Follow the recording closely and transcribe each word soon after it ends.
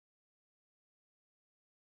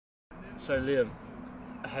So Liam,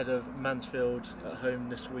 ahead of Mansfield at home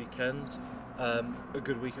this weekend, a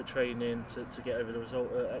good week of training to get over the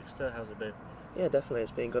result at Exeter. How's it been? Yeah, definitely,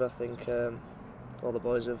 it's been good. I think all the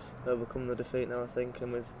boys have overcome the defeat now, I think,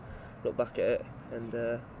 and we've looked back at it and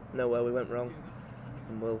know where we went wrong,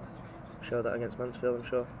 and we'll show that against Mansfield, I'm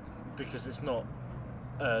sure. Because it's not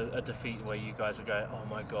a defeat where you guys are going, oh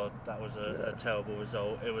my god, that was a terrible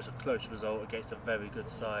result. It was a close result against a very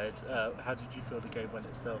good side. How did you feel the game went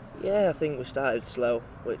itself? Yeah, I think we started slow,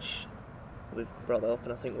 which we've brought that up,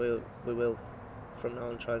 and I think we will from now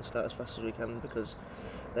on try and start as fast as we can, because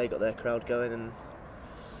they got their crowd going and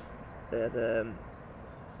they had a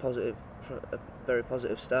very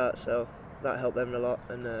positive start, so that helped them a lot,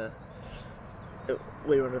 and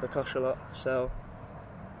we were under the cosh a lot. So,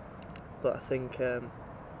 but I think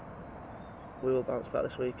we will bounce back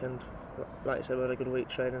this weekend. Like you said, we had a good week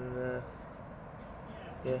training, and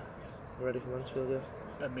yeah, we're ready for Mansfield. Yeah.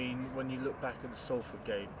 I mean, when you look back at the Salford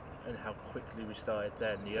game and how quickly we started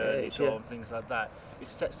then, the early goal and things like that, it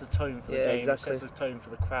sets the tone for the game, exactly. It sets the tone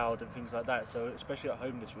for the crowd and things like that. So especially at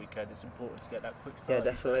home this weekend, it's important to get that quick start. Yeah,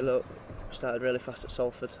 definitely. Look, we started really fast at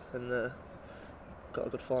Salford and got a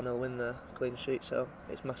good 4-0 win there, clean sheet. So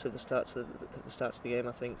it's massive the start to the game,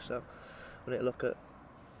 I think. So we need to look at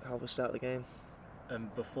how we start the game.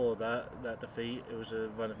 And before that defeat, it was a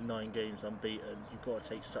run of 9 games unbeaten. You've got to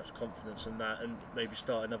take such confidence in that and maybe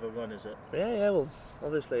start another run, is it? Yeah, well,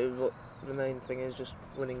 obviously, the main thing is just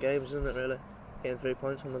winning games, isn't it, really? Getting 3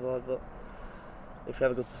 points on the board, but if you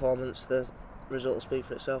have a good performance, the result will speak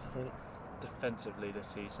for itself, I think. Defensively this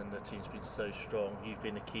season, the team's been so strong. You've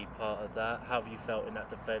been a key part of that. How have you felt in that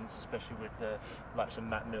defence, especially with the likes of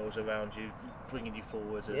Matt Mills around you, bringing you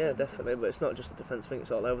forward? Yeah, definitely. But it's not just the defence. I think it's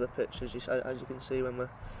all over the pitch, as you can see when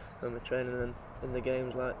we're training and in the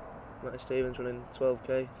games. Like Matty Stevens running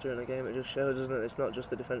 12k during a game, it just shows, doesn't it? It's not just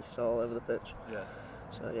the defence; it's all over the pitch. Yeah.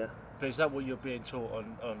 So yeah. But is that what you're being taught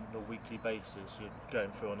on a weekly basis? You're going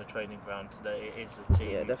through on a training ground today. It is a team.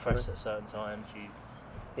 Yeah, you definitely. Press at certain times.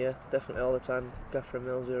 Yeah, definitely, all the time. Gaffer and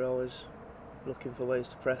Mills are always looking for ways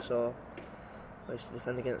to press or ways to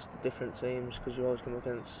defend against different teams, because you always come up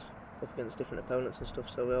against different opponents and stuff,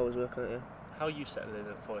 so we always work on it, yeah. How are you settling in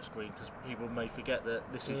at Forest Green? Because people may forget that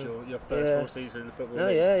this is your first full season in the football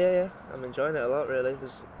league. Yeah. I'm enjoying it a lot, really.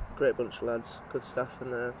 There's a great bunch of lads, good staff,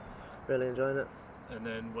 and really enjoying it. And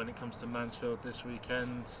then when it comes to Mansfield this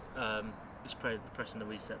weekend, it's pressing the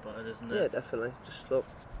reset button, isn't it? Yeah, definitely. Just look,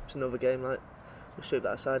 it's another game, like, we shoot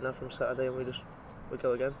that aside now from Saturday and we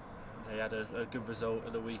go again. They had a good result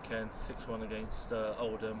at the weekend, 6-1 against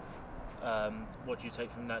Oldham. What do you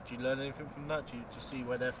take from that? Do you learn anything from that? Do you just see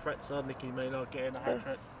where their threats are? Nicky Maynard getting a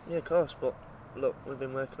hat-trick? Yeah, of course, but look, we've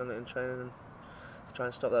been working on it in training and trying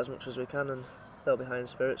to stop that as much as we can, and they'll be high in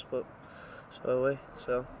spirits, but so are we,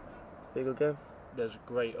 so be a good game. There's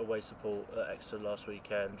great away support at Exeter last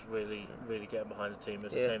weekend, really getting behind the team.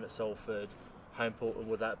 It's the same at Salford. How important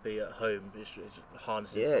would that be at home? It's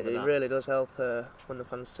harnessing some of that. It really does help when the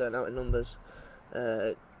fans turn out in numbers.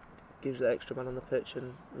 It gives you the extra man on the pitch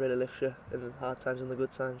and really lifts you in the hard times and the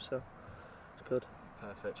good times, so it's good.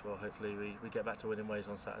 Perfect. Well, hopefully we get back to winning ways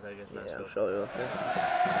on Saturday against Mansfield. Yeah, I'm sure we will.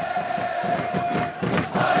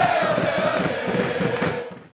 Yeah.